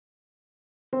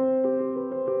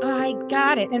I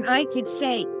got it. And I could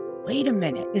say, wait a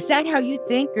minute, is that how you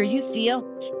think or you feel?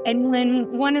 And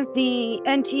when one of the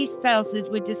NT spouses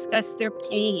would discuss their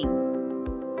pain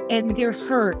and their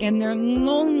hurt and their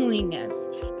loneliness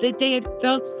that they had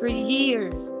felt for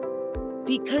years,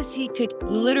 because he could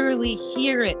literally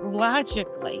hear it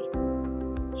logically,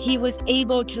 he was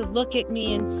able to look at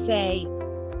me and say,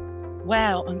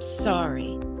 wow, I'm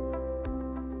sorry.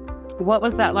 What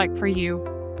was that like for you,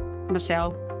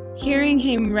 Michelle? Hearing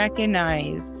him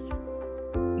recognize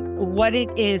what it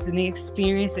is and the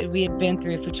experience that we had been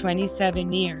through for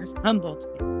 27 years humbled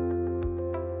me.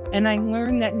 And I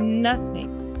learned that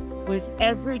nothing was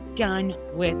ever done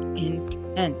with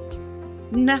intent.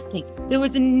 Nothing. There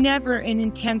was never an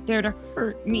intent there to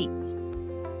hurt me.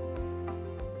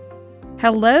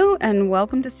 Hello, and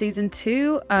welcome to Season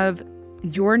 2 of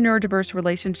Your Neurodiverse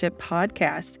Relationship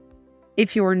podcast.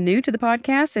 If you're new to the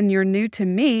podcast and you're new to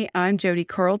me, I'm Jody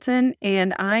Carlton,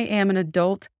 and I am an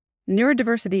adult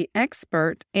neurodiversity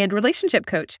expert and relationship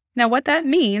coach. Now, what that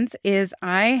means is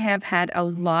I have had a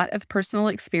lot of personal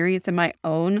experience in my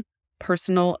own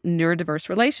personal neurodiverse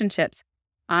relationships.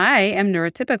 I am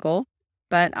neurotypical,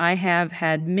 but I have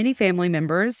had many family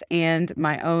members and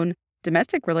my own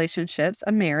domestic relationships,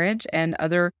 a marriage, and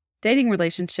other dating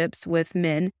relationships with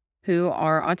men who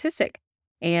are autistic.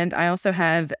 And I also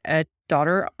have a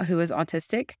daughter who is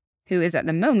autistic, who is at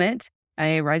the moment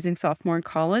a rising sophomore in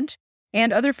college,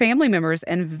 and other family members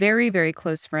and very, very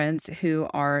close friends who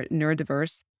are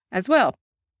neurodiverse as well.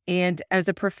 And as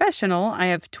a professional, I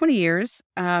have 20 years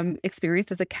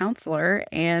experience as a counselor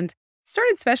and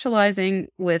started specializing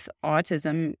with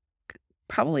autism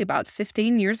probably about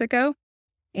 15 years ago.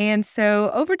 And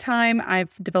so over time,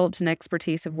 I've developed an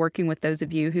expertise of working with those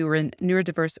of you who are in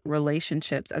neurodiverse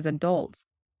relationships as adults.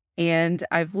 And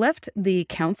I've left the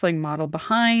counseling model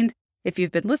behind. If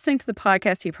you've been listening to the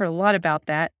podcast, you've heard a lot about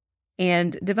that,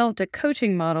 and developed a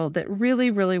coaching model that really,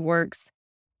 really works.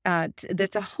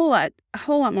 That's a whole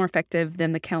lot more effective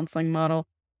than the counseling model,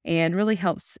 and really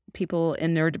helps people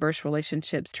in neurodiverse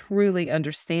relationships truly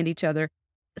understand each other.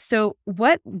 So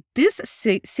what this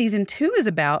season 2 is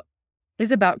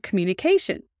about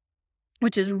communication,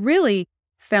 which is really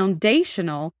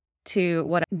foundational to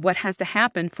what has to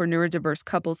happen for neurodiverse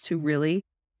couples to really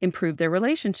improve their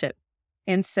relationship.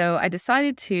 And so I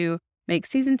decided to make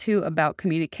season 2 about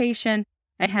communication.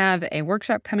 I have a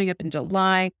workshop coming up in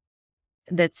July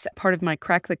that's part of my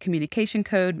Crack the Communication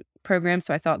Code program.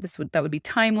 So I thought that would be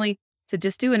timely to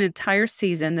just do an entire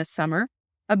season this summer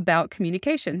about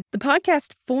communication. The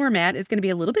podcast format is going to be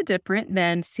a little bit different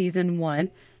than season 1.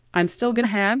 I'm still going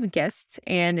to have guests,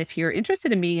 and if you're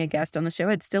interested in being a guest on the show,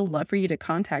 I'd still love for you to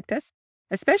contact us,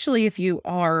 especially if you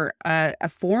are a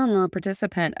former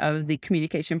participant of the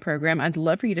communication program. I'd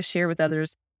love for you to share with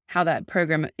others how that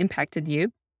program impacted you.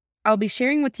 I'll be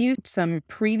sharing with you some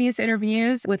previous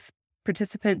interviews with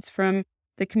participants from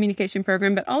the communication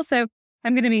program, but also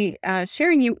I'm going to be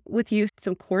sharing with you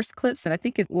some course clips that I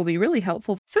think will be really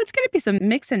helpful. So it's going to be some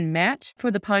mix and match for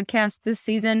the podcast this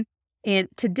season. And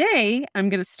today I'm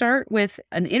going to start with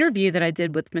an interview that I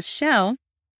did with Michelle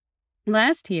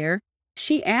last year.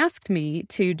 She asked me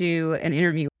to do an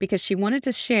interview because she wanted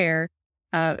to share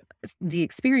the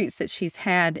experience that she's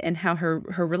had and how her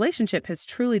relationship has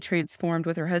truly transformed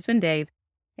with her husband, Dave,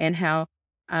 and how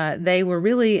they were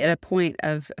really at a point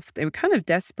of, they were kind of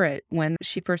desperate when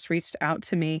she first reached out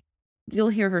to me. You'll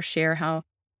hear her share how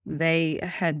they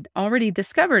had already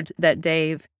discovered that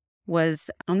Dave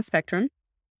was on the spectrum,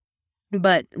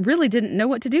 but really didn't know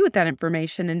what to do with that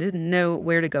information and didn't know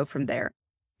where to go from there.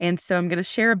 And so I'm going to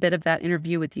share a bit of that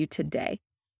interview with you today.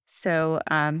 So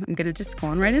I'm going to just go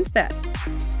on right into that.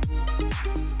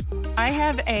 I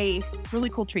have a really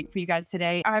cool treat for you guys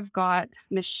today. I've got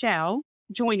Michelle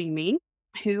joining me,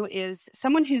 who is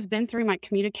someone who's been through my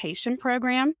communication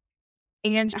program,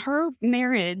 and her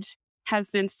marriage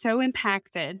has been so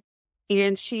impacted.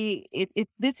 And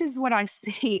this is what I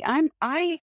see.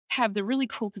 I have the really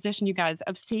cool position, you guys,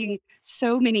 of seeing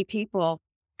so many people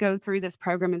go through this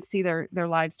program and see their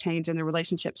lives change and their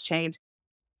relationships change.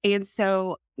 And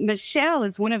so Michelle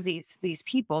is one of these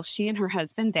people. She and her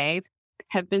husband, Dave,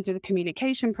 have been through the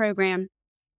communication program,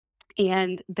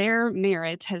 and their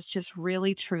marriage has just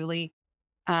really, truly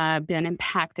been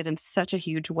impacted in such a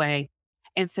huge way.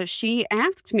 And so she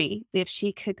asked me if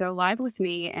she could go live with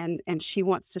me, and she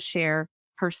wants to share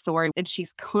her story. And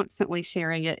she's constantly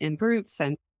sharing it in groups,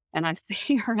 and I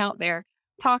see her out there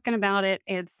talking about it.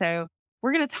 And so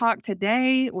we're going to talk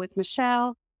today with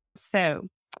Michelle. So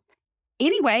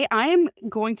anyway, I'm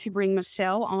going to bring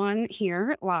Michelle on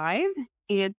here live.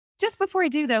 And just before I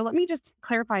do, though, let me just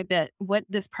clarify a bit what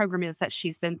this program is that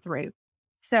she's been through.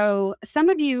 So some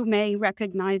of you may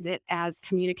recognize it as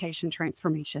communication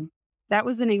transformation. That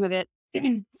was the name of it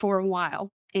for a while.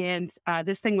 And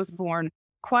this thing was born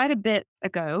quite a bit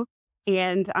ago.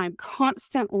 And I'm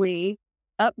constantly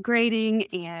upgrading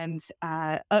and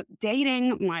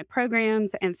updating my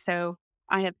programs. And so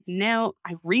I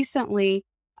recently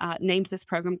named this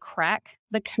program Crack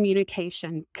the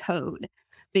Communication Code,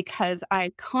 because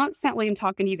I constantly am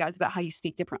talking to you guys about how you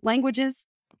speak different languages.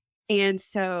 And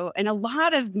a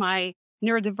lot of my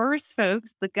neurodiverse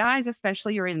folks, the guys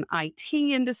especially, are in IT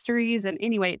industries. And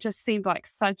anyway, it just seemed like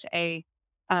such a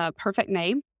perfect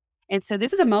name. And so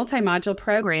this is a multi-module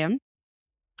program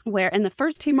and the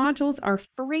first two modules are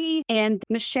free. And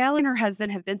Michelle and her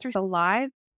husband have been through a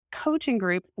live coaching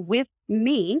group with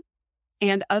me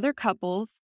and other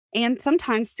couples, and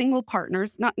sometimes single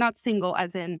partners, not single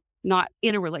as in not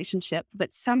in a relationship,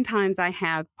 but sometimes I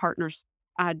have partners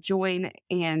join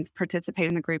and participate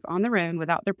in the group on their own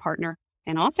without their partner.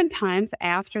 And oftentimes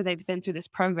after they've been through this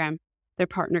program, their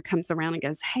partner comes around and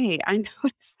goes, "Hey, I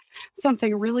noticed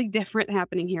something really different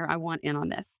happening here. I want in on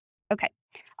this." Okay.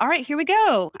 All right, here we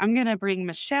go. I'm going to bring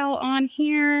Michelle on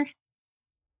here.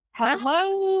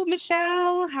 Hello,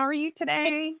 Michelle. How are you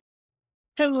today?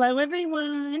 Hello,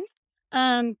 everyone.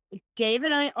 Um, Dave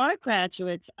and I are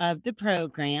graduates of the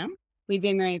program. We've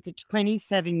been married for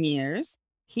 27 years.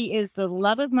 He is the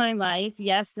love of my life.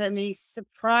 Yes, that may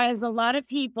surprise a lot of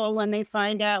people when they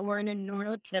find out we're in a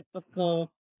neurotypical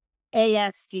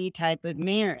ASD type of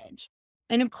marriage.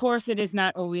 And of course, it has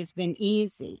not always been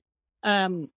easy.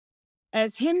 Um,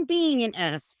 as him being an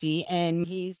Aspie, and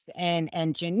he's an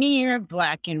engineer,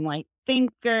 black and white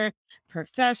thinker,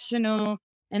 professional,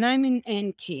 and I'm an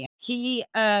NT. He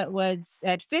was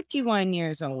at 51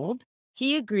 years old.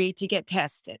 He agreed to get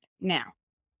tested. Now,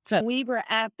 so we were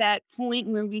at that point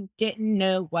where we didn't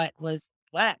know what was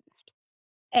left.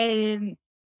 And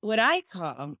what I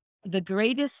call the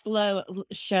greatest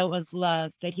show of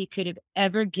love that he could have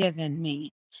ever given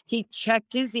me. He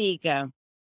checked his ego.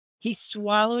 He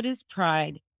swallowed his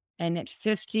pride, and at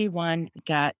 51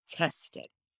 got tested.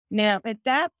 Now, at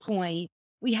that point,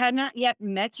 we had not yet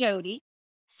met Jody.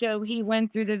 So he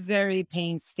went through the very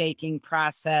painstaking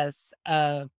process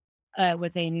of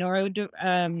with a neurologist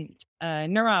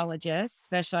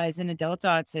specialized in adult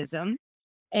autism.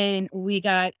 And we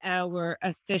got our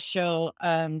official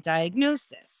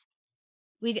diagnosis.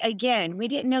 We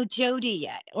didn't know Jody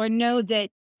yet, or know that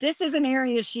this is an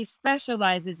area she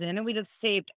specializes in, and we'd have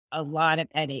saved a lot of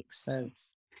headaches,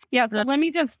 folks. Yeah, so let me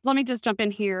just jump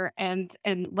in here and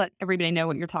let everybody know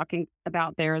what you're talking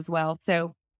about there as well.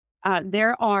 So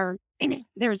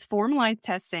there's formalized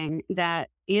testing that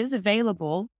is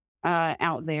available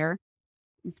out there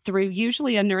through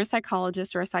usually a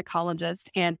neuropsychologist or a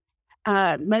psychologist. And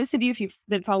most of you, if you've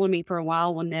been following me for a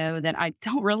while, will know that I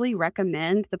don't really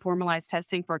recommend the formalized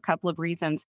testing for a couple of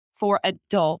reasons. For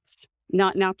adults,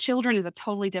 not now, children is a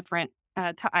totally different.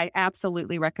 I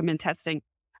absolutely recommend testing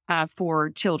for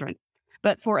children,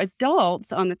 but for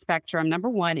adults on the spectrum, number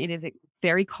one, it is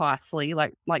very costly,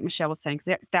 like Michelle was saying,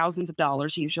 thousands of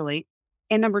dollars usually,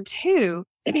 and number two,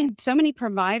 so many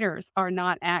providers are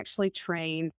not actually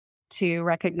trained to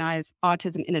recognize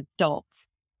autism in adults.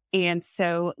 And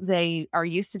so they are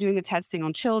used to doing the testing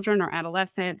on children or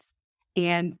adolescents,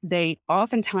 and they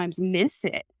oftentimes miss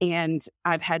it. And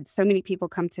I've had so many people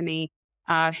come to me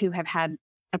who have had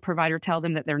a provider tell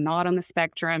them that they're not on the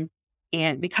spectrum,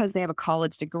 and because they have a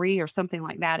college degree or something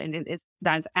like that. And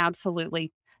that is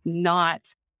absolutely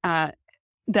not, that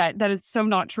is so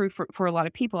not true for a lot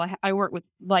of people. I work with,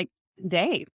 like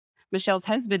Dave, Michelle's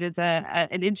husband is an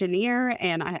engineer,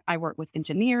 and I work with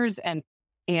engineers and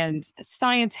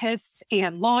scientists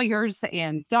and lawyers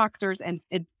and doctors and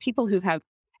people who have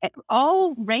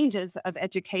all ranges of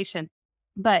education,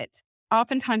 but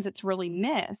oftentimes it's really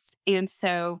missed. And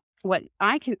so what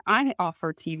I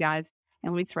offer to you guys,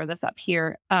 and let me throw this up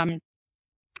here.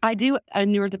 I do a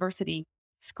neurodiversity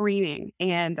screening,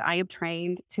 and I am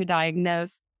trained to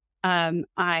diagnose. I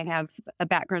have a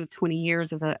background of 20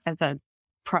 years as a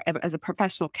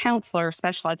professional counselor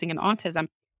specializing in autism.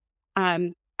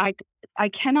 Um, I I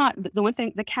cannot. The one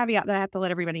thing, the caveat that I have to let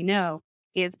everybody know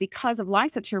is, because of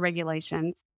licensure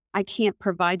regulations, I can't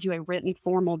provide you a written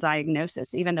formal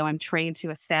diagnosis, even though I'm trained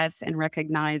to assess and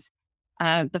recognize.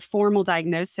 The formal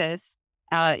diagnosis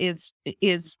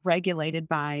is regulated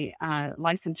by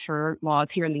licensure laws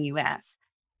here in the U.S.,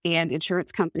 and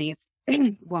insurance companies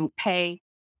won't pay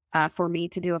for me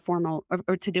to do a formal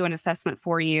or to do an assessment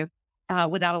for you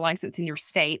without a license in your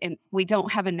state. And we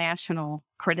don't have a national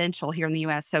credential here in the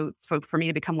US. So for me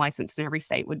to become licensed in every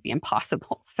state would be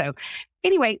impossible. So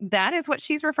anyway, that is what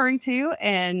she's referring to.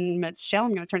 And Michelle,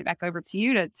 I'm going to turn it back over to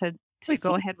you to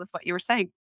go ahead with what you were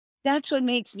saying. That's what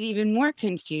makes it even more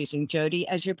confusing, Jody,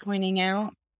 as you're pointing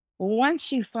out.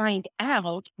 Once you find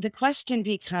out, the question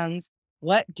becomes,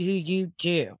 what do you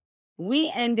do?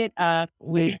 We ended up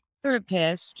with a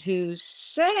therapist who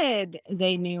said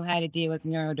they knew how to deal with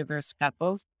neurodiverse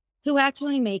couples who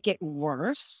actually make it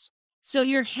worse. So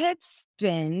your head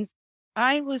spins.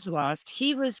 I was lost.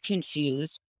 He was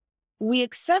confused. We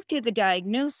accepted the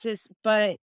diagnosis,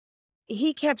 but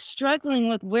he kept struggling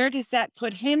with where does that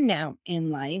put him now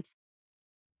in life?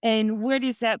 And where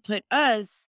does that put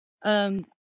us um,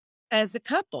 as a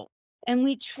couple? And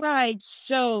we tried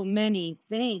so many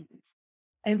things.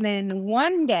 And then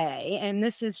one day, and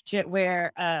this is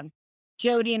where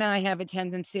Jody and I have a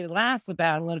tendency to laugh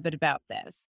about a little bit about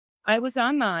this. I was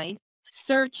online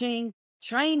searching,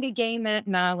 trying to gain that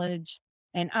knowledge,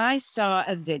 and I saw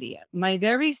a video, my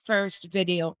very first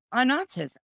video on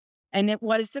autism. And it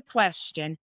was the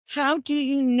question, how do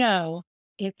you know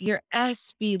if your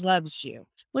Aspie loves you?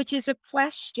 Which is a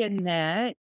question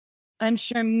that I'm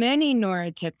sure many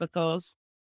neurotypicals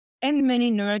and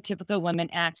many neurotypical women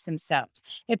ask themselves.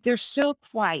 If they're so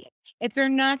quiet, if they're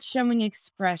not showing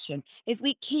expression, if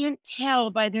we can't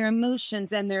tell by their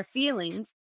emotions and their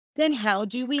feelings, then how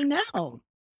do we know?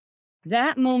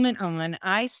 That moment on,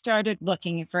 I started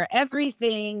looking for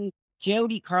everything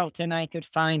Jody Carlton I could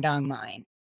find online.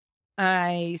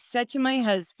 I said to my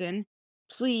husband,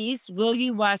 please, will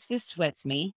you watch this with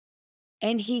me?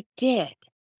 And he did.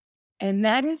 And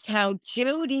that is how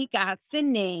Jody got the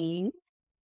name,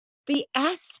 the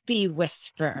Aspie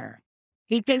Whisperer,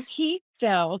 because he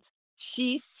felt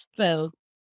she spoke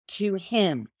to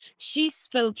him. She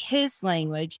spoke his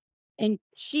language and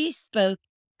she spoke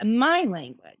my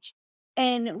language.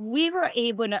 And we were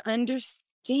able to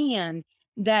understand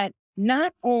that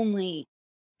not only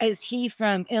is he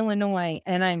from Illinois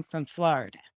and I'm from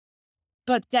Florida,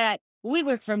 but that we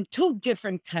were from two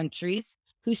different countries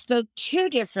who spoke two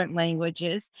different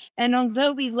languages. And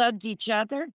although we loved each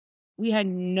other, we had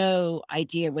no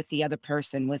idea what the other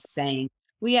person was saying.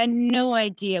 We had no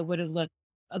idea what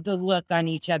the look on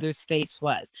each other's face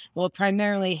was. Well,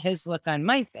 primarily his look on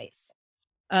my face.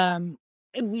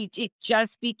 It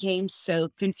just became so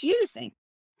confusing.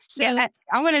 Yeah, So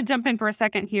I want to jump in for a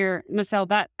second here, Michelle.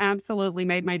 That absolutely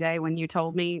made my day when you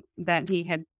told me that he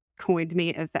had coined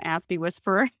me as the Aspie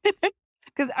Whisperer.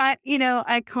 Because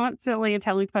I constantly am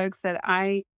telling folks that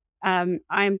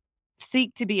I'm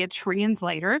seek to be a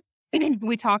translator.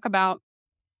 We talk about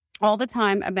all the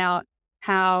time about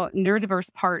how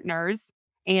neurodiverse partners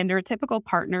and neurotypical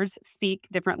partners speak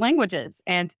different languages.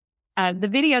 And the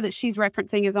video that she's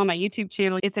referencing is on my YouTube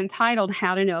channel. It's entitled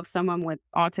 "How to Know If Someone with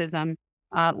Autism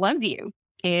Loves You,"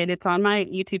 and it's on my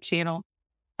YouTube channel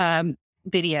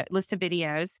video list of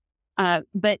videos.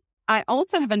 But I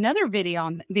also have another video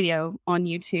on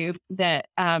YouTube that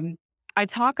I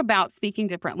talk about speaking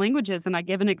different languages, and I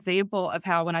give an example of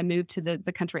how when I moved to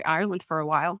the country Ireland for a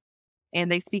while,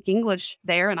 and they speak English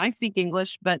there, and I speak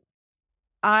English, but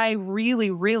I really,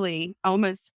 really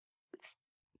almost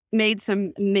made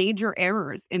some major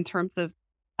errors in terms of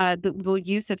the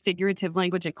use of figurative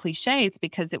language and cliches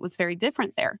because it was very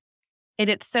different there. And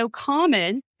it's so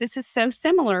common. This is so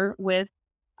similar with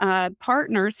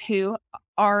partners who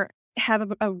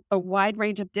have a wide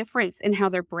range of difference in how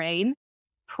their brain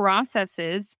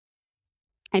processes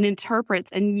and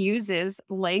interprets and uses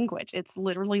language. It's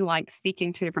literally like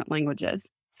speaking two different languages.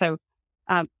 So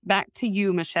back to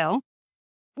you, Michelle.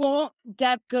 well,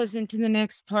 that goes into the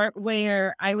next part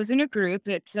where I was in a group,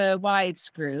 it's a wives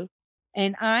group,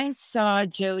 and I saw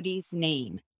Jody's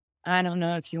name. I don't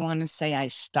know if you want to say I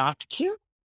stalked you,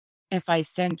 if I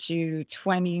sent you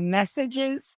 20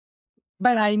 messages,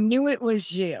 but I knew it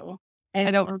was you. I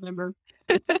And don't remember.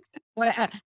 when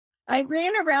I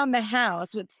ran around the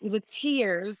house with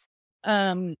tears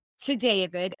to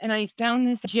David, and I found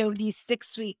this Jody's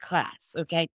 6-week class.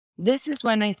 Okay. This is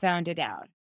when I found it out.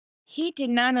 He did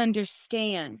not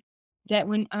understand that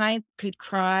when I could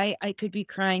cry, I could be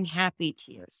crying happy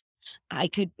tears.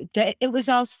 That it was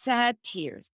all sad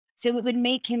tears. So it would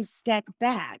make him step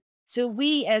back. So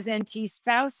we as NT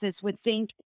spouses would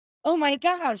think, oh my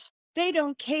gosh, they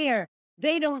don't care.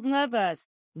 They don't love us.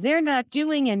 They're not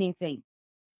doing anything,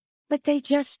 but they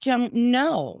just don't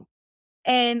know.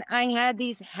 And I had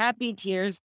these happy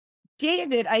tears.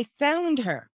 David, I found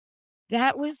her.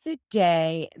 That was the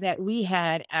day that we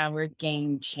had our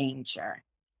game changer.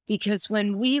 Because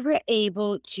when we were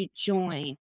able to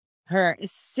join her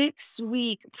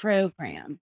 6-week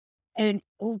program. And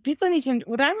people need to,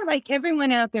 what I would like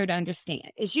everyone out there to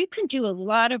understand is you can do a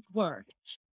lot of work.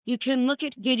 You can look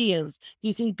at videos,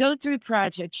 you can go through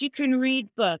projects, you can read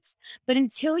books, but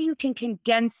until you can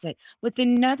condense it with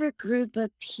another group of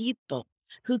people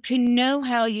who can know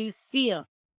how you feel.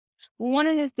 One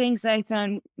of the things I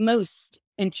found most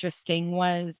interesting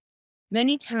was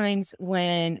many times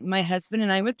when my husband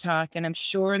and I would talk, and I'm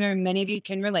sure there are many of you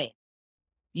can relate,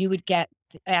 you would get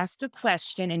asked a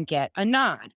question and get a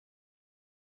nod.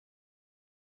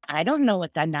 I don't know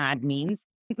what that nod means.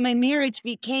 My marriage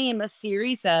became a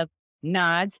series of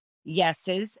nods,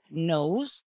 yeses,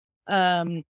 nos,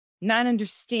 um, not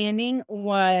understanding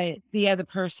what the other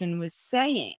person was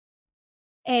saying.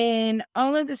 And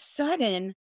all of a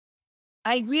sudden,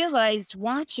 I realized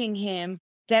watching him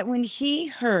that when he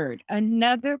heard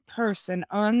another person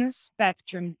on the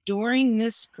spectrum during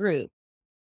this group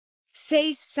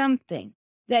say something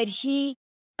that he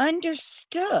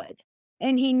understood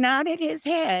and he nodded his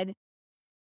head,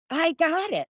 I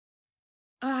got it.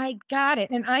 I got it.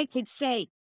 And I could say,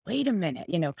 wait a minute,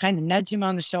 kind of nudge him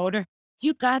on the shoulder.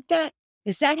 You got that?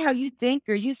 Is that how you think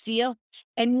or you feel?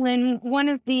 And when one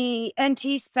of the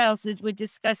NT spouses would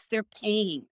discuss their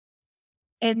pain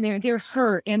and their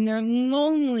hurt and their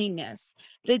loneliness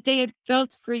that they had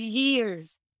felt for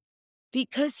years,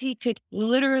 because he could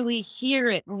literally hear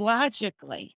it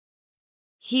logically,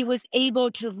 he was able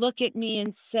to look at me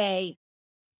and say,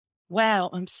 wow,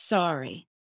 I'm sorry.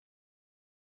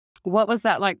 What was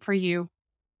that like for you,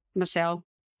 Michelle?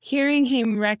 Hearing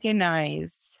him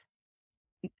recognize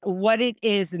what it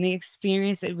is and the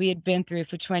experience that we had been through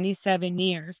for 27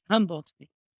 years humbled me.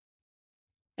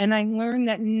 And I learned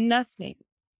that nothing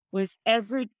was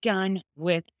ever done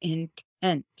with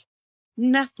intent.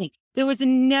 Nothing. There was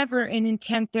never an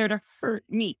intent there to hurt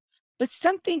me. But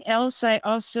something else I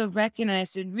also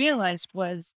recognized and realized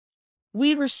was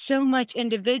we were so much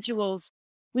individuals,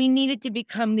 we needed to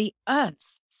become the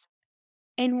us.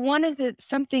 And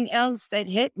something else that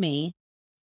hit me,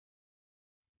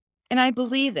 and I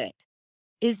believe it,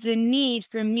 is the need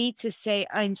for me to say,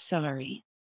 I'm sorry,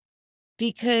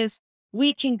 because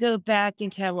we can go back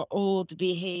into our old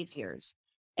behaviors.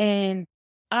 And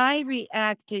I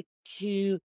reacted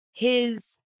to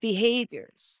his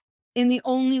behaviors in the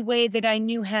only way that I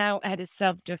knew how out of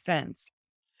self defense.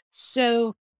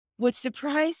 So, what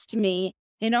surprised me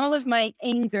in all of my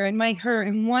anger and my hurt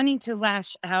and wanting to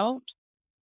lash out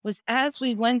was as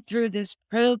we went through this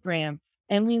program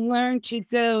and we learned to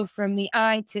go from the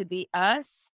I to the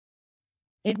us,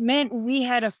 it meant we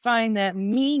had to find that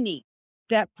meaning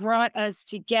that brought us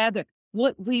together,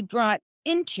 what we brought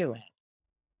into it,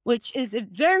 which is a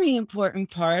very important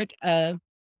part of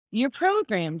your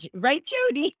program, right,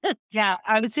 Jody? Yeah,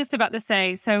 I was just about to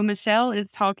say, so Michelle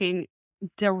is talking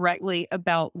directly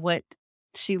about what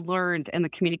she learned in the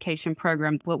communication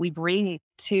program, what we bring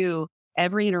to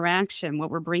every interaction, what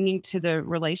we're bringing to the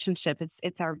relationship.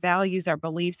 It's our values, our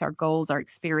beliefs, our goals, our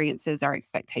experiences, our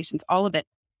expectations, all of it.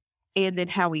 And then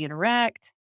how we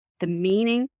interact, the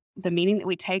meaning, the meaning that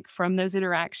we take from those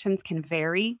interactions can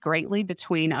vary greatly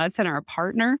between us and our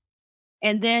partner.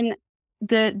 And then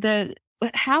the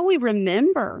how we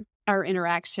remember our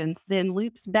interactions then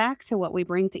loops back to what we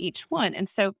bring to each one. And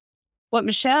so what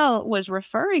Michelle was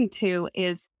referring to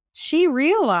is she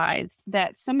realized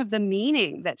that some of the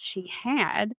meaning that she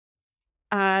had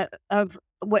of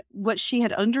what she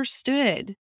had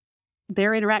understood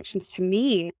their interactions to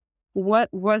me, what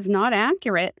was not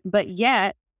accurate, but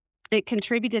yet it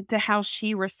contributed to how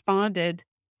she responded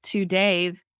to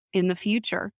Dave in the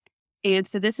future. And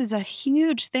so this is a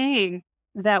huge thing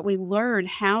that we learn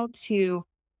how to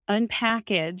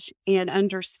unpackage and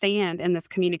understand in this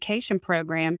communication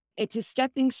program. It's a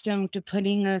stepping stone to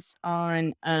putting us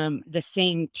on the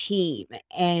same team.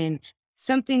 And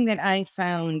something that I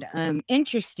found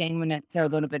interesting, when I throw a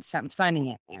little bit of something funny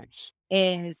in there,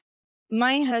 is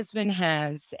my husband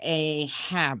has a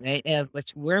habit of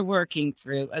which we're working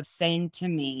through of saying to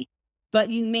me, but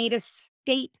you made a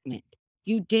statement.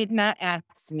 You did not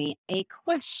ask me a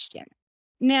question.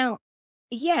 Now,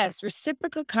 yes,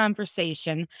 reciprocal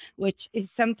conversation, which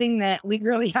is something that we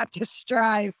really have to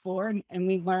strive for, and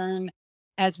we learn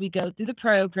as we go through the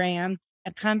program,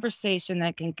 a conversation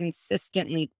that can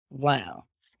consistently flow.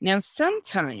 Now,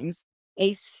 sometimes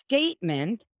a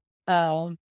statement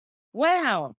of,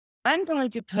 wow, I'm going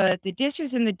to put the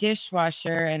dishes in the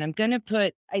dishwasher and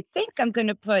I think I'm going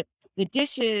to put the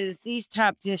dishes, these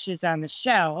top dishes on the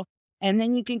shelf, and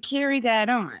then you can carry that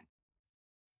on.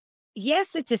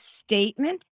 Yes, it's a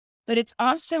statement, but it's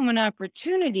also an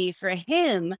opportunity for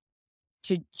him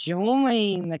to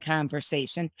join the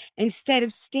conversation instead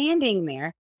of standing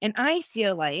there. And I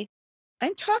feel like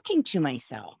I'm talking to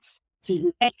myself.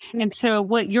 And so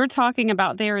what you're talking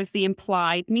about there is the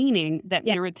implied meaning that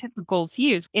neurotypicals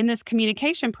use. In this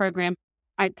communication program,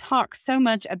 I talk so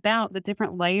much about the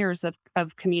different layers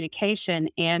of communication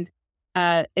and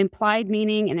implied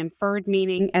meaning and inferred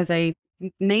meaning as a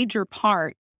major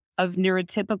part of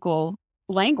neurotypical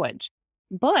language.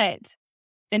 But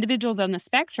individuals on the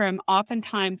spectrum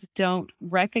oftentimes don't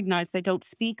recognize, they don't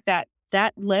speak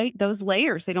those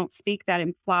layers. They don't speak that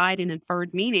implied and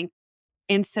inferred meaning.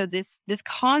 And so this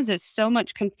causes so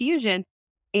much confusion.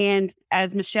 And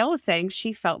as Michelle was saying,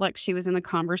 she felt like she was in the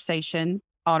conversation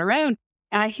on her own.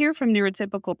 And I hear from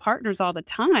neurotypical partners all the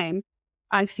time,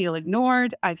 I feel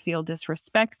ignored, I feel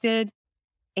disrespected.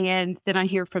 And then I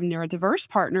hear from neurodiverse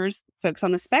partners, folks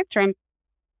on the spectrum,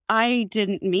 I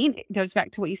didn't mean, it goes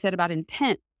back to what you said about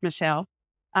intent, Michelle.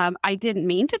 I didn't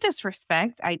mean to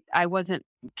disrespect. I wasn't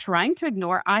trying to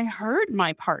ignore. I heard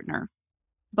my partner.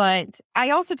 But I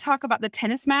also talk about the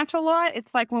tennis match a lot.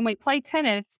 It's like when we play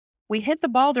tennis, we hit the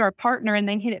ball to our partner and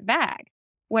they hit it back.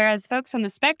 Whereas folks on the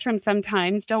spectrum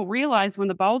sometimes don't realize when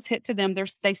the ball's hit to them,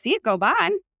 they see it go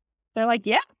by. They're like,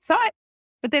 yeah, saw it.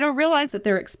 But they don't realize that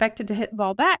they're expected to hit the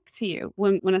ball back to you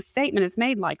when a statement is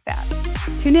made like that.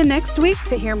 Tune in next week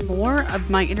to hear more of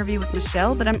my interview with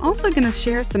Michelle, but I'm also going to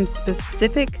share some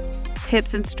specific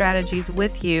tips and strategies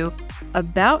with you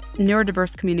about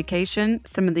neurodiverse communication,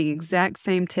 some of the exact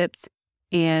same tips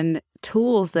and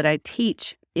tools that I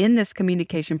teach in this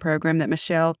communication program that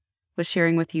Michelle was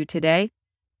sharing with you today.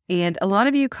 And a lot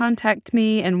of you contact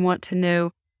me and want to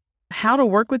know how to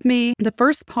work with me. The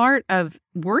first part of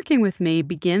working with me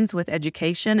begins with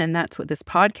education, and that's what this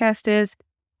podcast is.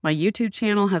 My YouTube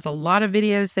channel has a lot of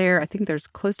videos there. I think there's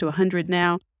close to 100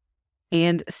 now.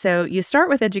 And so you start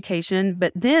with education,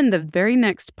 but then the very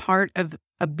next part of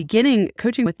beginning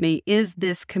coaching with me is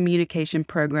this communication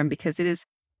program, because it is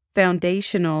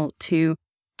foundational to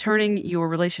turning your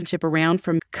relationship around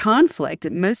from conflict.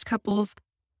 Most couples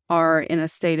are in a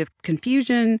state of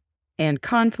confusion and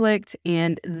conflict,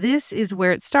 and this is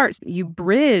where it starts. You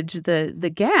bridge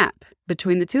the gap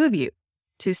between the two of you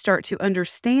to start to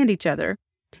understand each other.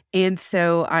 And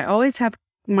so I always have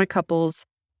my couples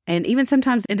and even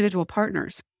sometimes individual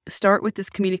partners start with this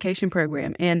communication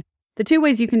program. And the two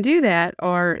ways you can do that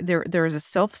are there is a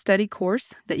self-study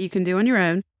course that you can do on your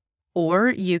own, or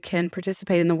you can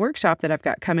participate in the workshop that I've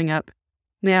got coming up.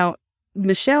 Now,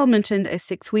 Michelle mentioned a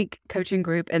 6-week coaching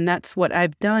group, and that's what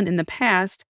I've done in the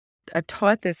past. I've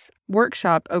taught this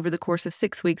workshop over the course of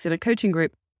 6 weeks in a coaching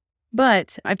group,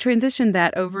 but I've transitioned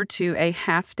that over to a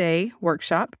half-day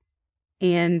workshop.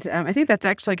 And I think that's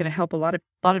actually going to help a lot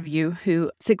of you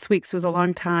who 6 weeks was a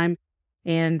long time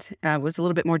and was a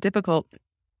little bit more difficult.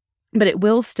 But it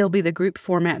will still be the group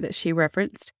format that she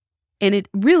referenced. And it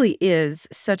really is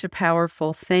such a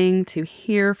powerful thing to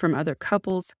hear from other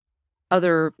couples,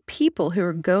 other people who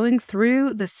are going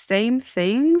through the same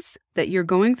things that you're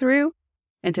going through,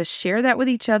 and to share that with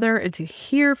each other and to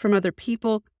hear from other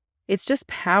people. It's just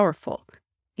powerful.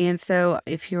 And so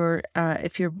if you're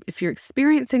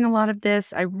experiencing a lot of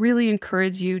this, I really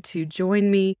encourage you to join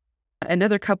me and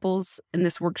other couples in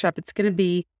this workshop. It's going to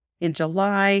be in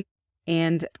July,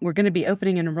 and we're going to be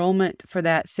opening enrollment for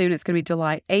that soon. It's going to be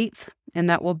July 8th, and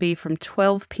that will be from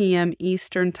 12 p.m.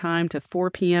 Eastern time to 4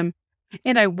 p.m.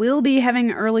 And I will be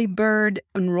having early bird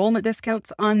enrollment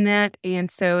discounts on that. And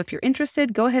so if you're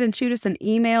interested, go ahead and shoot us an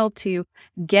email to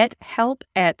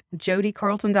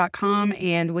gethelp@jodycarlton.com,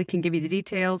 and we can give you the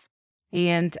details.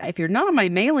 And if you're not on my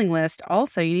mailing list,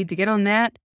 also, you need to get on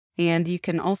that. And you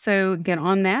can also get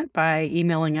on that by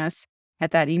emailing us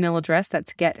at that email address.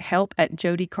 That's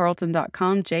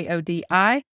gethelp@jodycarlton.com,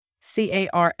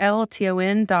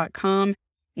 JODICARLTON.com.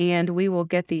 And we will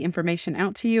get the information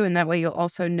out to you. And that way you'll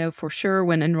also know for sure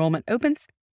when enrollment opens.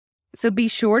 So be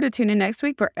sure to tune in next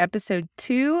week for episode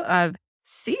 2 of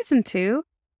season 2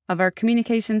 of our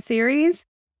communication series.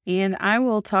 And I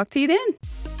will talk to you then.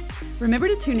 Remember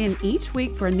to tune in each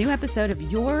week for a new episode of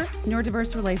your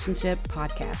Neurodiverse Relationship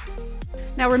podcast.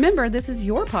 Now remember, this is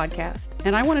your podcast,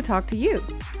 and I want to talk to you.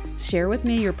 Share with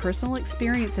me your personal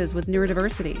experiences with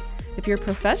neurodiversity. If you're a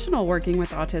professional working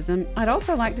with autism, I'd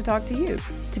also like to talk to you.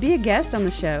 To be a guest on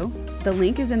the show, the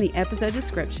link is in the episode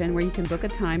description where you can book a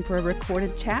time for a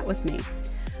recorded chat with me.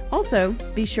 Also,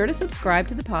 be sure to subscribe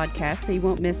to the podcast so you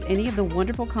won't miss any of the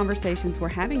wonderful conversations we're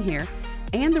having here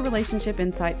and the relationship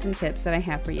insights and tips that I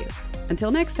have for you.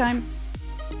 Until next time.